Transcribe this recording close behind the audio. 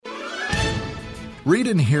Read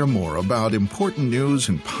and hear more about important news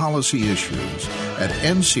and policy issues at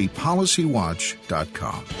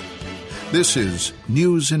ncpolicywatch.com. This is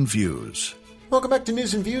News and Views. Welcome back to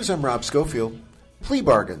News and Views. I'm Rob Schofield. Plea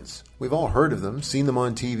bargains. We've all heard of them, seen them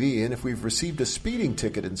on TV, and if we've received a speeding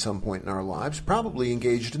ticket at some point in our lives, probably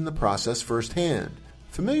engaged in the process firsthand.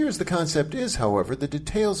 Familiar as the concept is, however, the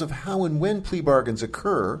details of how and when plea bargains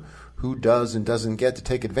occur, who does and doesn't get to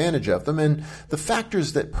take advantage of them, and the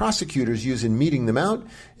factors that prosecutors use in meting them out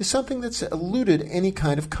is something that's eluded any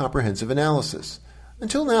kind of comprehensive analysis.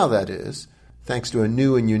 Until now, that is. Thanks to a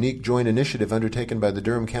new and unique joint initiative undertaken by the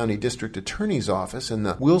Durham County District Attorney's Office and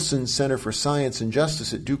the Wilson Center for Science and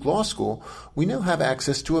Justice at Duke Law School, we now have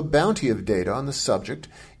access to a bounty of data on the subject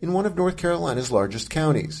in one of North Carolina's largest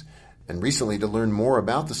counties. And recently, to learn more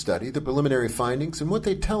about the study, the preliminary findings, and what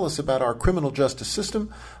they tell us about our criminal justice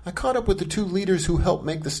system, I caught up with the two leaders who helped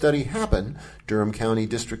make the study happen, Durham County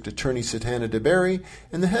District Attorney Satana Deberry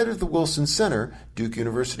and the head of the Wilson Center, Duke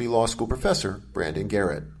University Law School professor Brandon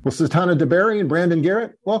Garrett. Well, Satana Deberry and Brandon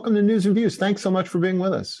Garrett, welcome to News and Views. Thanks so much for being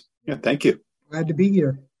with us. Yeah, thank you. Glad to be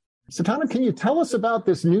here. Satana, can you tell us about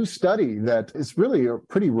this new study that is really a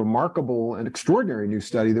pretty remarkable and extraordinary new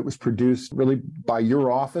study that was produced really by your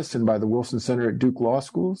office and by the Wilson Center at Duke Law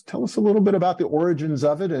Schools? Tell us a little bit about the origins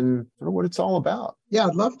of it and sort of what it's all about. Yeah,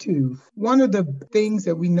 I'd love to. One of the things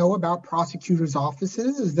that we know about prosecutors'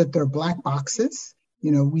 offices is that they're black boxes.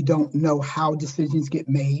 We don't know how decisions get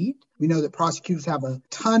made. We know that prosecutors have a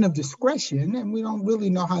ton of discretion, and we don't really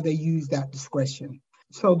know how they use that discretion.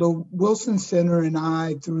 So the Wilson Center and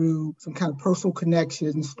I, through some kind of personal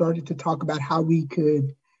connections, started to talk about how we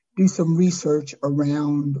could do some research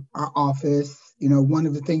around our office. One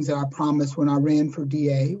of the things that I promised when I ran for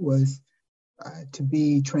DA was to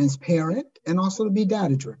be transparent and also to be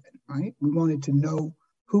data-driven, right? We wanted to know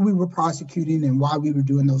who we were prosecuting and why we were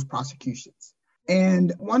doing those prosecutions.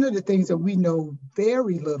 And one of the things that we know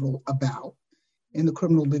very little about in the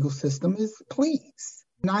criminal legal system is pleas.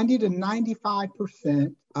 90 to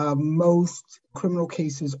 95% of most criminal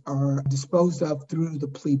cases are disposed of through the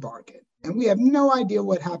plea bargain. And we have no idea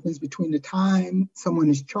what happens between the time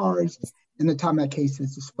someone is charged and the time that case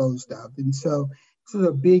is disposed of. And so this is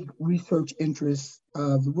a big research interest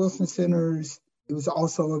of the Wilson Centers. It was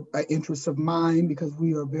also an interest of mine because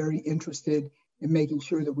we are very interested in making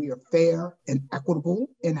sure that we are fair and equitable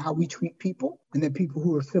in how we treat people, and that people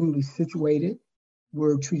who are similarly situated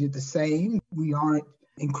were treated the same. We aren't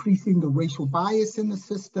increasing the racial bias in the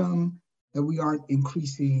system, that we aren't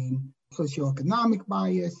increasing socioeconomic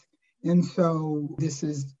bias. And so this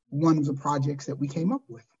is one of the projects that we came up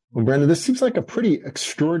with. Well, Brandon, this seems like a pretty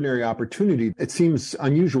extraordinary opportunity. It seems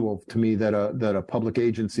unusual to me that a public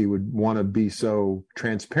agency would want to be so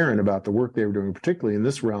transparent about the work they were doing, particularly in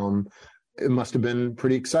this realm. It must have been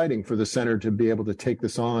pretty exciting for the center to be able to take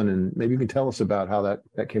this on, and maybe you can tell us about how that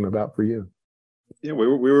came about for you. Yeah, we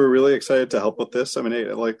were really excited to help with this. I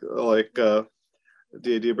mean, like DA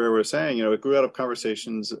Deberry was saying, it grew out of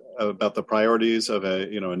conversations about the priorities of a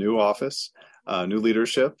new office, new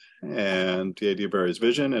leadership, and DA Deberry's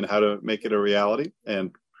vision and how to make it a reality.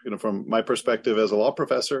 And from my perspective as a law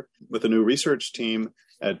professor with a new research team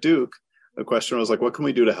at Duke, the question was what can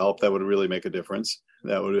we do to help that would really make a difference?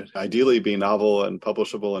 That would ideally be novel and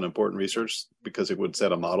publishable and important research because it would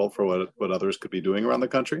set a model for what others could be doing around the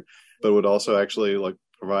country, but would also actually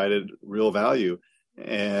provided real value.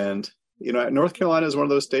 And, North Carolina is one of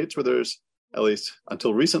those states where there's, at least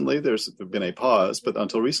until recently, there's been a pause, but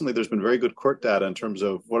until recently, there's been very good court data in terms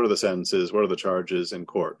of what are the sentences, what are the charges in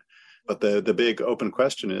court. But the big open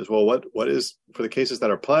question is, well, what is, for the cases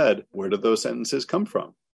that are pled, where did those sentences come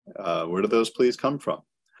from? Where do those pleas come from?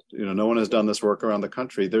 No one has done this work around the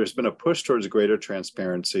country. There's been a push towards greater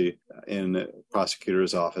transparency in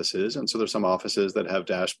prosecutors' offices. And so there's some offices that have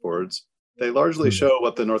dashboards. They largely show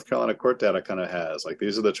what the North Carolina court data kind of has.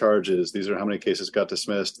 These are the charges. These are how many cases got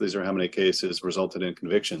dismissed. These are how many cases resulted in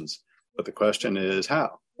convictions. But the question is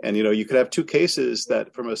how? And, you could have two cases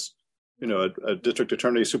that from a district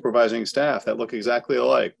attorney supervising staff that look exactly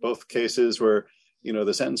alike. Both cases where,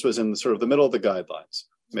 the sentence was in sort of the middle of the guidelines.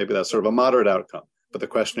 Maybe that's sort of a moderate outcome. But the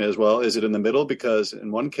question is, well, is it in the middle? Because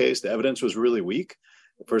in one case, the evidence was really weak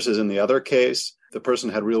versus in the other case, the person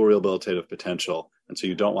had real rehabilitative potential. And so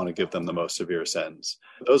you don't want to give them the most severe sentence.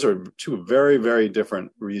 Those are two very, very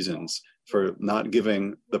different reasons for not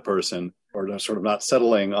giving the person or sort of not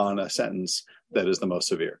settling on a sentence that is the most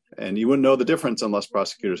severe. And you wouldn't know the difference unless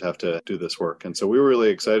prosecutors have to do this work. And so we were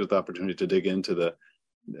really excited at the opportunity to dig into the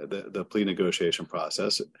plea negotiation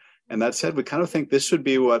process. And that said, we kind of think this should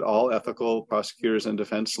be what all ethical prosecutors and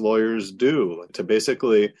defense lawyers do, to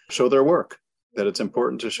basically show their work, that it's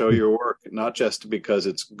important to show your work, not just because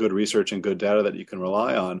it's good research and good data that you can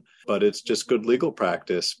rely on, but it's just good legal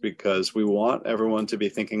practice, because we want everyone to be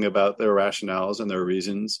thinking about their rationales and their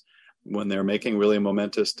reasons when they're making really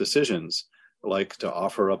momentous decisions, like to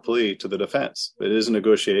offer a plea to the defense. It is a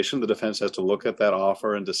negotiation. The defense has to look at that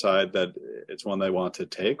offer and decide that it's one they want to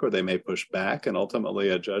take, or they may push back, and ultimately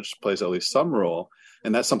a judge plays at least some role.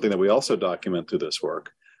 And that's something that we also document through this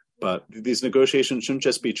work. But these negotiations shouldn't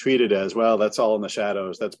just be treated as, well, that's all in the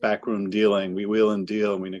shadows. That's backroom dealing. We wheel and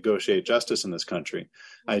deal and we negotiate justice in this country.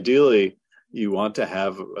 Ideally, you want to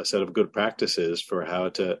have a set of good practices for how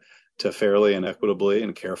to fairly and equitably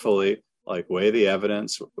and carefully weigh the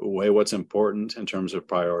evidence, weigh what's important in terms of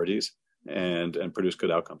priorities, and produce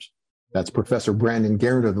good outcomes. That's Professor Brandon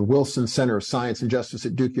Garrett of the Wilson Center of Science and Justice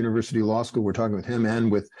at Duke University Law School. We're talking with him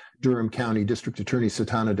and with Durham County District Attorney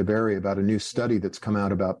Satana Deberry about a new study that's come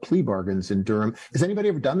out about plea bargains in Durham. Has anybody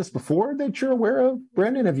ever done this before that you're aware of?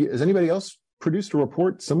 Brandon, has anybody else produced a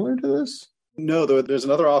report similar to this? No, there's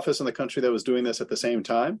another office in the country that was doing this at the same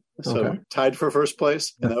time. So tied for first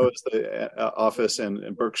place. And that was the office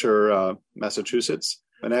in Berkshire, Massachusetts.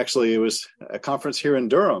 And actually, it was a conference here in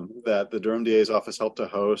Durham that the Durham DA's office helped to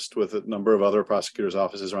host with a number of other prosecutors'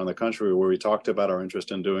 offices around the country, where we talked about our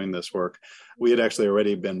interest in doing this work. We had actually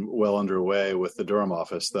already been well underway with the Durham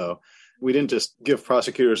office, though. We didn't just give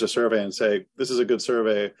prosecutors a survey and say, this is a good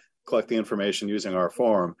survey, collect the information using our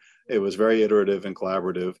form. It was very iterative and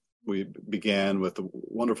collaborative. We began with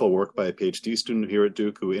wonderful work by a PhD student here at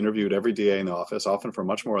Duke who interviewed every DA in the office, often for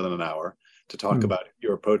much more than an hour, to talk about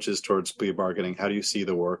your approaches towards plea bargaining. How do you see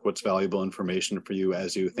the work? What's valuable information for you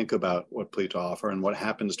as you think about what plea to offer, and what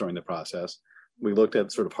happens during the process? We looked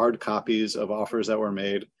at sort of hard copies of offers that were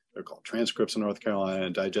made. They're called transcripts in North Carolina,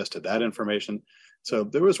 and digested that information. So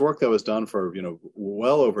there was work that was done for,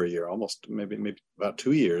 well over a year, almost maybe about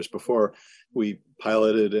 2 years before we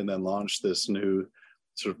piloted and then launched this new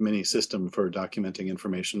sort of mini system for documenting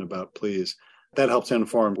information about pleas. That helped to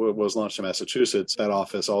inform what was launched in Massachusetts. That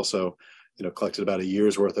office also, collected about a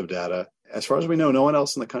year's worth of data. As far as we know, no one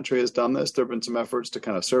else in the country has done this. There have been some efforts to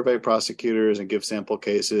kind of survey prosecutors and give sample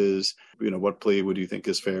cases. What plea would you think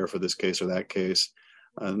is fair for this case or that case?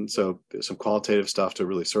 And so there's some qualitative stuff to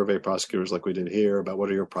really survey prosecutors like we did here about what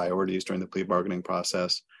are your priorities during the plea bargaining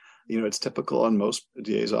process. It's typical in most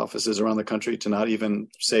DA's offices around the country to not even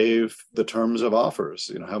save the terms of offers.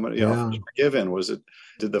 How many offers were given?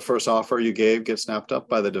 Did the first offer you gave get snapped up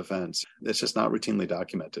by the defense? It's just not routinely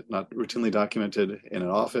documented in an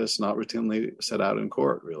office, not routinely set out in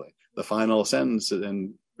court, really. The final sentence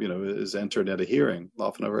is entered at a hearing,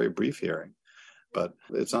 often a very brief hearing. But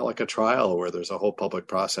it's not like a trial where there's a whole public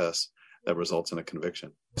process that results in a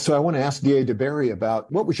conviction. So I want to ask DA Deberry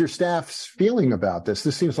about what was your staff's feeling about this?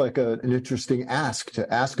 This seems like an interesting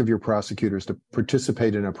ask of your prosecutors to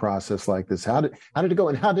participate in a process like this. How did it go,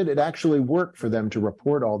 and how did it actually work for them to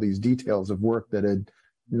report all these details of work that had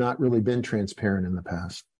not really been transparent in the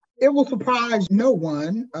past? It will surprise no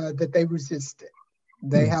one that they resisted.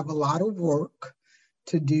 They have a lot of work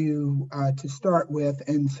to do to start with,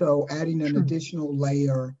 and so adding an additional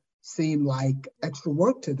layer seemed like extra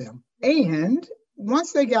work to them. And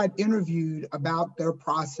once they got interviewed about their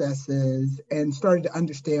processes and started to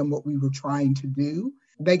understand what we were trying to do,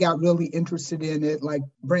 they got really interested in it. Like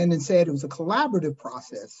Brandon said, it was a collaborative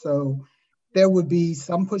process. So there would be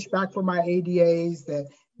some pushback from my ADAs that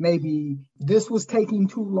maybe this was taking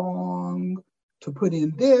too long to put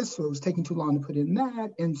in this, or it was taking too long to put in that.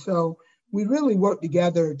 And so we really worked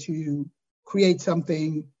together to create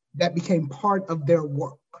something that became part of their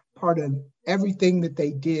work, part of everything that they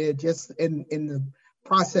did, just in the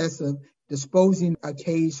process of disposing a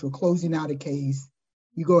case or closing out a case.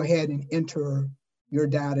 You go ahead and enter your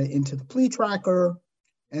data into the plea tracker,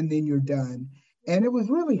 and then you're done. And it was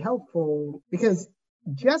really helpful because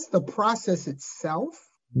just the process itself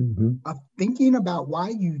of thinking about why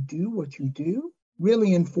you do what you do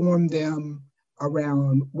really informed them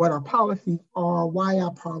around what our policies are, why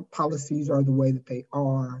our policies are the way that they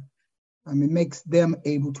are. It makes them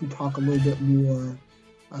able to talk a little bit more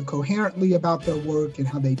coherently about their work and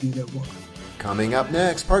how they do their work. Coming up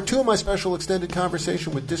next, part 2 of my special extended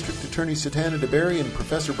conversation with District Attorney Satana Deberry and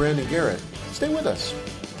Professor Brandon Garrett. Stay with us.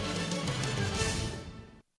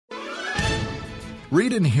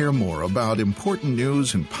 Read and hear more about important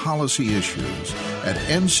news and policy issues at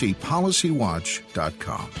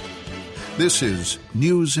ncpolicywatch.com. This is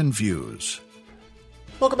News and Views.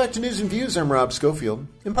 Welcome back to News and Views. I'm Rob Schofield.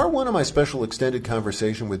 In part 1 of my special extended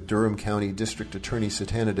conversation with Durham County District Attorney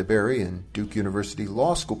Satana Deberry and Duke University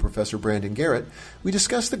Law School Professor Brandon Garrett, we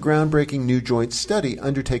discussed the groundbreaking new joint study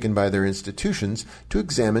undertaken by their institutions to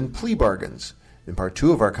examine plea bargains. In part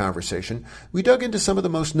 2 of our conversation, we dug into some of the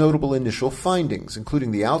most notable initial findings,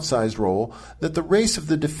 including the outsized role that the race of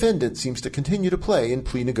the defendant seems to continue to play in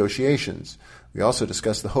plea negotiations. We also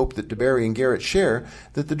discussed the hope that Deberry and Garrett share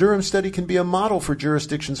that the Durham study can be a model for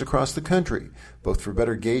jurisdictions across the country, both for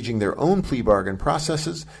better gauging their own plea bargain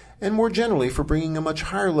processes and more generally for bringing a much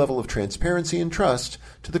higher level of transparency and trust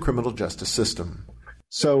to the criminal justice system.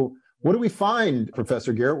 So what do we find,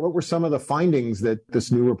 Professor Garrett? What were some of the findings that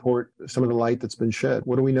this new report, some of the light that's been shed?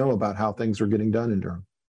 What do we know about how things are getting done in Durham?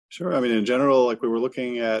 Sure. I mean, in general, like we were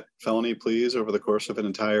looking at felony pleas over the course of an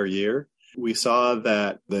entire year. We saw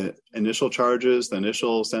that the initial charges, the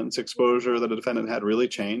initial sentence exposure that a defendant had really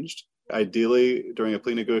changed. Ideally, during a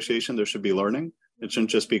plea negotiation, there should be learning. It shouldn't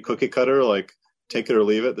just be cookie cutter, like take it or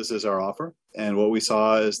leave it. This is our offer. And what we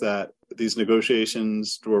saw is that these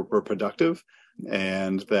negotiations were productive,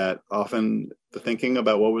 and that often the thinking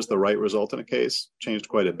about what was the right result in a case changed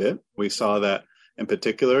quite a bit. We saw that in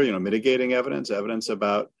particular, mitigating evidence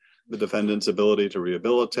about the defendant's ability to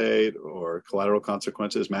rehabilitate or collateral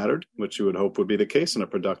consequences mattered, which you would hope would be the case in a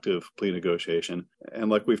productive plea negotiation. And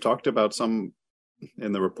like we've talked about some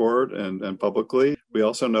in the report and publicly, we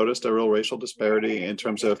also noticed a real racial disparity in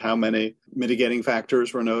terms of how many mitigating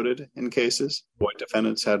factors were noted in cases. White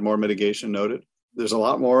defendants had more mitigation noted. There's a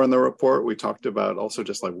lot more in the report. We talked about also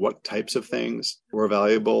just like what types of things were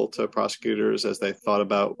valuable to prosecutors as they thought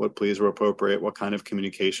about what pleas were appropriate, what kind of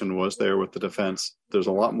communication was there with the defense. There's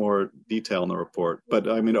a lot more detail in the report. But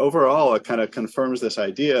I mean, overall, it kind of confirms this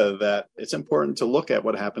idea that it's important to look at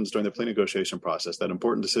what happens during the plea negotiation process, that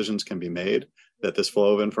important decisions can be made, that this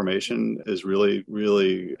flow of information is really,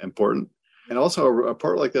 really important. And also a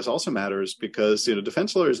report like this also matters because,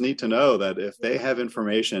 defense lawyers need to know that if they have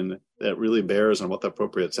information that really bears on what the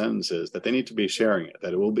appropriate sentence is, that they need to be sharing it,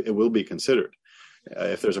 that it will be considered.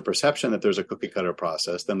 If there's a perception that there's a cookie cutter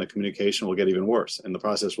process, then the communication will get even worse and the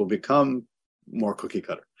process will become more cookie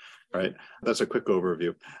cutter, right? That's a quick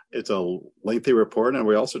overview. It's a lengthy report, and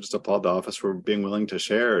we also just applaud the office for being willing to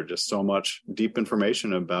share just so much deep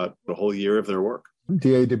information about the whole year of their work.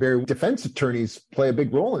 DA Deberry, defense attorneys play a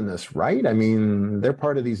big role in this, right? I mean, they're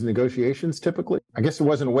part of these negotiations typically. I guess there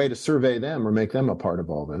wasn't a way to survey them or make them a part of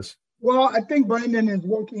all this. Well, I think Brandon is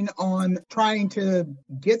working on trying to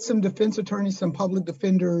get some defense attorneys, some public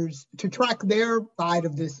defenders to track their side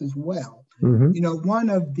of this as well. Mm-hmm. One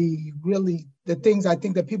of the things I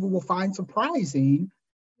think that people will find surprising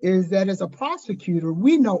is that as a prosecutor,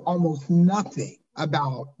 we know almost nothing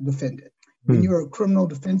about defendants. When you're a criminal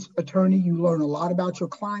defense attorney, you learn a lot about your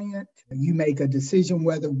client. You make a decision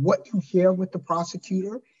whether what you share with the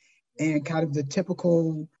prosecutor, and kind of the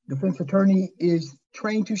typical defense attorney is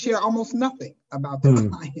trained to share almost nothing about their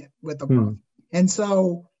client with the prosecutor. And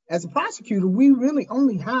so as a prosecutor, we really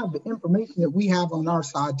only have the information that we have on our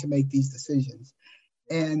side to make these decisions.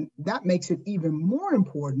 And that makes it even more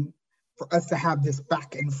important for us to have this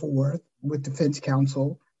back and forth with defense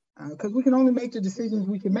counsel, because we can only make the decisions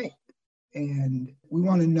we can make. And we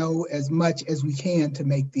want to know as much as we can to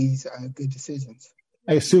make these good decisions.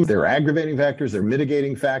 I assume there are aggravating factors, there are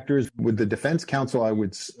mitigating factors. With the defense counsel, I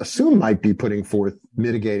would assume might be putting forth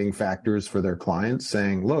mitigating factors for their clients,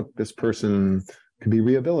 saying, look, this person could be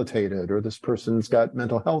rehabilitated, or this person's got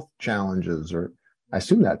mental health challenges, or I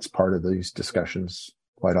assume that's part of these discussions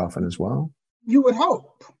quite often as well. You would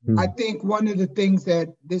hope. I think one of the things that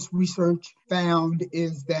this research found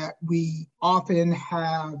is that we often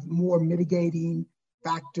have more mitigating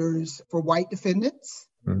factors for white defendants.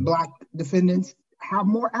 Black defendants have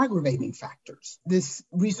more aggravating factors. This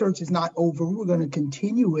research is not over. We're going to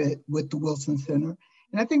continue it with the Wilson Center.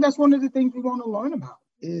 And I think that's one of the things we want to learn about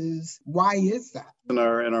is why is that? In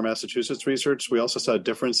our Massachusetts research, we also saw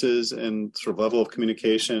differences in sort of level of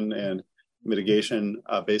communication and mitigation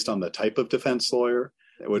based on the type of defense lawyer,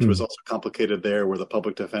 which was also complicated there, where the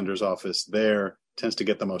public defender's office there tends to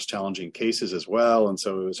get the most challenging cases as well. And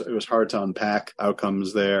so it was hard to unpack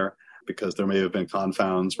outcomes there because there may have been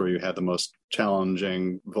confounds where you had the most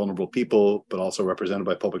challenging, vulnerable people, but also represented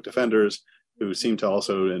by public defenders who seem to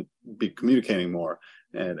also be communicating more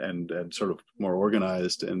and sort of more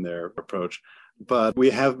organized in their approach. But we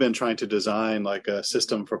have been trying to design like a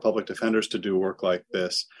system for public defenders to do work like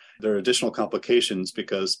this. There are additional complications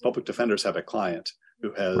because public defenders have a client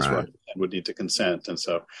who has right and would need to consent. And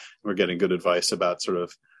so we're getting good advice about sort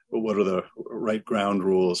of what are the right ground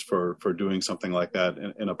rules for doing something like that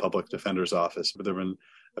in a public defender's office. But there have been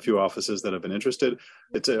a few offices that have been interested.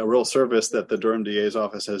 It's a real service that the Durham DA's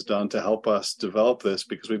office has done to help us develop this,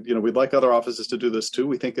 because we'd like other offices to do this too.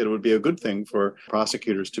 We think that it would be a good thing for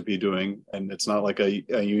prosecutors to be doing, and it's not like a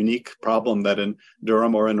unique problem that in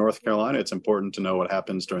Durham or in North Carolina. It's important to know what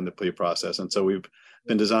happens during the plea process, and so we've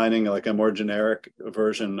been designing like a more generic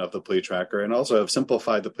version of the plea tracker, and also have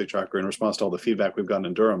simplified the plea tracker in response to all the feedback we've gotten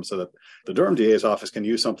in Durham, so that the Durham DA's office can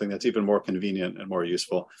use something that's even more convenient and more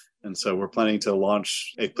useful. And so we're planning to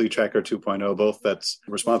launch a plea tracker 2.0, both that's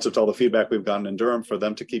responsive to all the feedback we've gotten in Durham for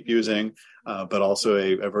them to keep using, but also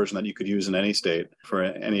a version that you could use in any state for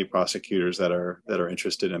any prosecutors that are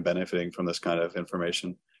interested in benefiting from this kind of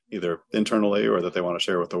information, either internally or that they want to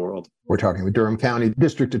share with the world. We're talking with Durham County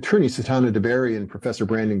District Attorney Satana Deberry and Professor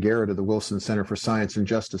Brandon Garrett of the Wilson Center for Science and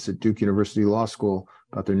Justice at Duke University Law School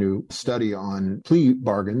about their new study on plea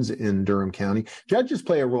bargains in Durham County. Judges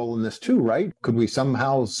play a role in this too, right? Could we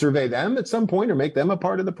somehow survey them at some point or make them a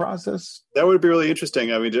part of the process? That would be really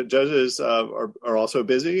interesting. I mean, judges are also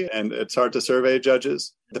busy, and it's hard to survey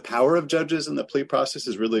judges. The power of judges in the plea process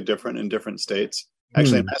is really different in different states.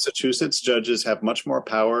 Actually, in Massachusetts, judges have much more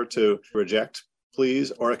power to reject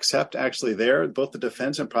pleas or accept. Actually, there, both the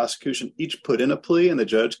defense and prosecution each put in a plea, and the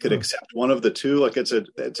judge could accept one of the two. Like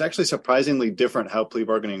it's actually surprisingly different how plea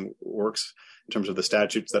bargaining works in terms of the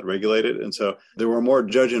statutes that regulate it. And so there were more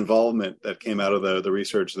judge involvement that came out of the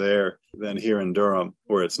research there than here in Durham,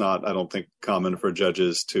 where it's not, I don't think, common for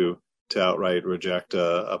judges to outright reject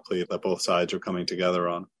a plea that both sides are coming together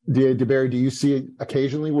on. Deberry, do you see it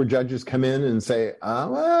occasionally where judges come in and say,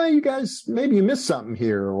 well, you guys, maybe you missed something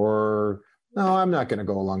here, or no, I'm not going to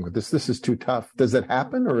go along with this. This is too tough. Does it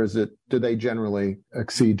happen, or do they generally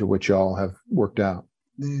accede to what y'all have worked out?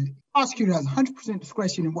 The prosecutor has 100%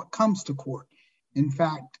 discretion in what comes to court. In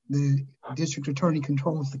fact, the district attorney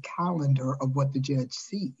controls the calendar of what the judge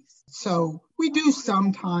sees. So we do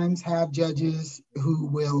sometimes have judges who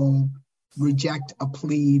will reject a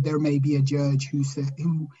plea. There may be a judge who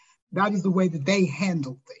that is the way that they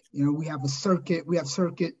handle things. We have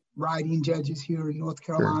circuit riding judges here in North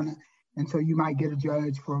Carolina. Sure. And so you might get a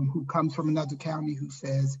judge who comes from another county who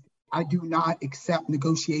says, I do not accept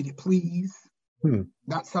negotiated pleas.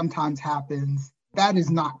 That sometimes happens. That is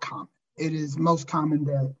not common. It is most common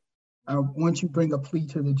that once you bring a plea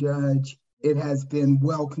to the judge, it has been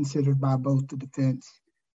well considered by both the defense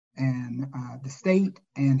and the state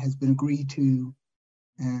and has been agreed to,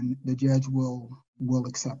 and the judge will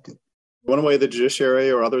accept it. One way the judiciary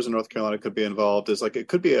or others in North Carolina could be involved is it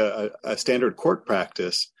could be a standard court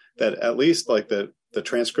practice that at least the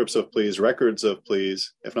transcripts of pleas, records of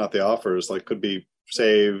pleas, if not the offers, could be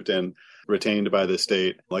saved and retained by the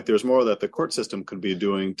state. There's more that the court system could be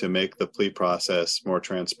doing to make the plea process more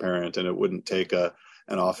transparent, and it wouldn't take an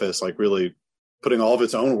office really putting all of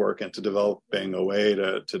its own work into developing a way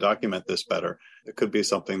to document this better. It could be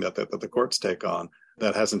something that the courts take on.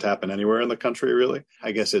 That hasn't happened anywhere in the country, really.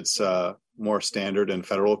 I guess it's more standard in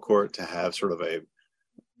federal court to have sort of a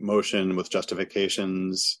motion with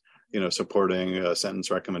justifications, supporting a sentence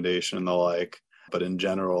recommendation and the like. But in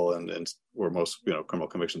general, and where most criminal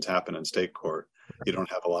convictions happen in state court, you don't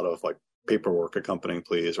have a lot of paperwork accompanying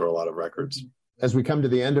pleas or a lot of records. As we come to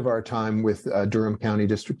the end of our time with Durham County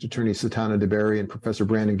District Attorney Satana Deberry and Professor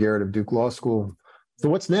Brandon Garrett of Duke Law School, so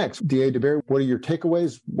what's next? DA Deberry, what are your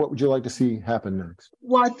takeaways? What would you like to see happen next?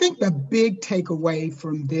 Well, I think the big takeaway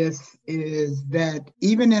from this is that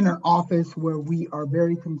even in an office where we are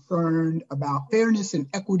very concerned about fairness and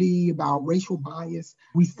equity, about racial bias,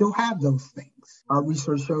 we still have those things. Our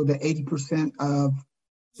research showed that 80% of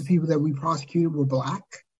the people that we prosecuted were Black.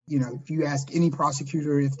 If you ask any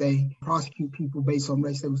prosecutor if they prosecute people based on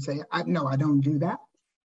race, they would say, no, I don't do that.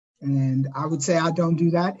 And I would say I don't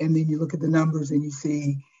do that. And then you look at the numbers and you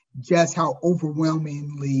see just how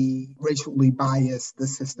overwhelmingly racially biased the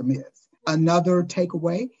system is. Another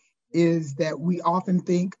takeaway is that we often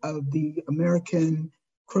think of the American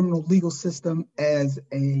criminal legal system as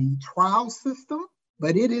a trial system,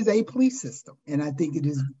 but it is a plea system. And I think it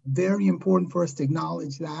is very important for us to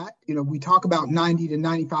acknowledge that. We talk about 90 to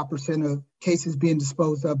 95% of cases being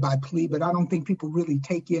disposed of by plea, but I don't think people really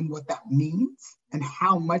take in what that means and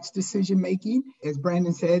how much decision-making, as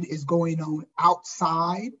Brandon said, is going on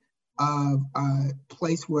outside of a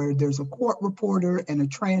place where there's a court reporter and a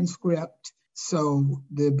transcript. So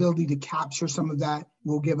the ability to capture some of that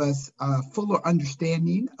will give us a fuller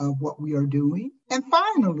understanding of what we are doing. And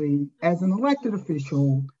finally, as an elected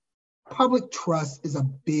official, public trust is a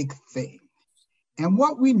big thing. And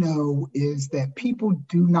what we know is that people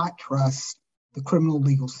do not trust the criminal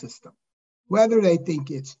legal system, whether they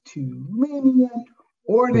think it's too lenient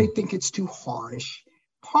or they think it's too harsh.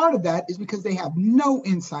 part of that is because they have no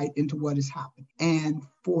insight into what is happening. And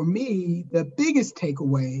for me, the biggest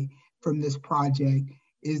takeaway from this project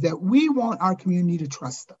is that we want our community to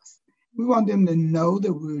trust us. We want them to know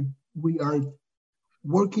that we are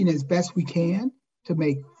working as best we can to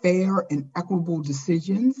make fair and equitable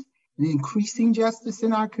decisions and increasing justice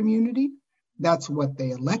in our community. That's what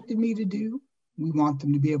they elected me to do. We want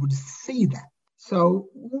them to be able to see that. So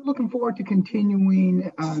we're looking forward to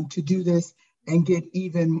continuing to do this and get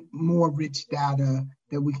even more rich data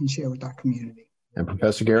that we can share with our community. And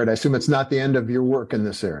Professor Garrett, I assume it's not the end of your work in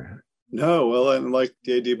this area. No, well, and like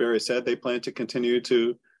Deberry said, they plan to continue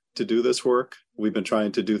to do this work. We've been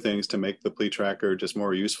trying to do things to make the plea tracker just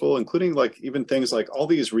more useful, including like even things like all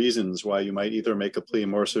these reasons why you might either make a plea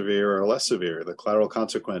more severe or less severe, the collateral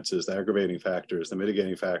consequences, the aggravating factors, the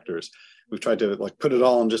mitigating factors. We've tried to like put it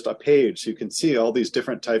all on just a page so you can see all these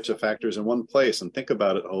different types of factors in one place and think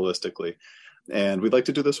about it holistically. And we'd like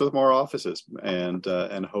to do this with more offices and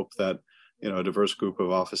hope that, a diverse group of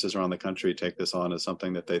offices around the country take this on as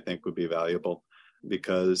something that they think would be valuable,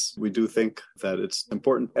 because we do think that it's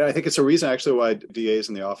important. And I think it's a reason actually why DAs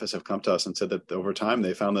in the office have come to us and said that over time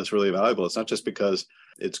they found this really valuable. It's not just because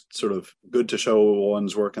it's sort of good to show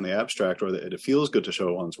one's work in the abstract or that it feels good to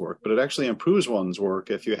show one's work, but it actually improves one's work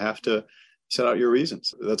if you have to set out your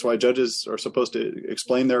reasons. That's why judges are supposed to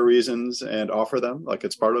explain their reasons and offer them, like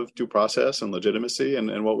it's part of due process and legitimacy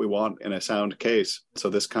and what we want in a sound case. So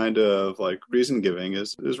this kind of like reason giving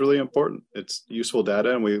is really important. It's useful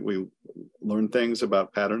data, and we learn things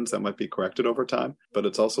about patterns that might be corrected over time. But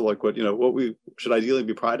it's also like what we should ideally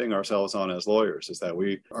be priding ourselves on as lawyers is that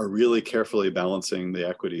we are really carefully balancing the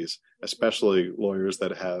equities, especially lawyers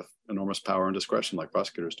that have enormous power and discretion like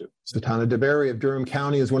prosecutors do. Satana Deberry of Durham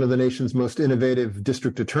County is one of the nation's most innovative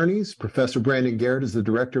district attorneys. Professor Brandon Garrett is the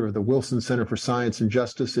director of the Wilson Center for Science and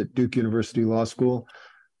Justice at Duke University Law School.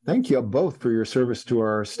 Thank you both for your service to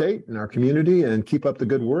our state and our community, and keep up the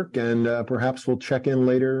good work. And perhaps we'll check in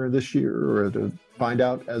later this year or to find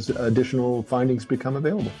out as additional findings become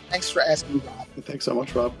available. Thanks for asking, Rob. Thanks so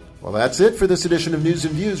much, Rob. Well, that's it for this edition of News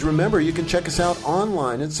and Views. Remember, you can check us out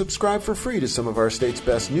online and subscribe for free to some of our state's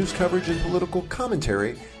best news coverage and political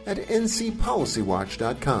commentary at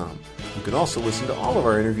ncpolicywatch.com. You can also listen to all of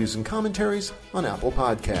our interviews and commentaries on Apple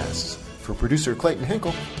Podcasts. For producer Clayton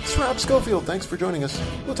Hinkle, it's Rob Schofield. Thanks for joining us.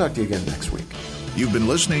 We'll talk to you again next week. You've been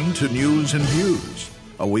listening to News and Views.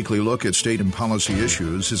 A weekly look at state and policy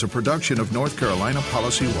issues is a production of North Carolina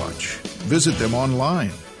Policy Watch. Visit them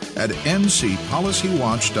online at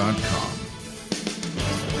ncpolicywatch.com.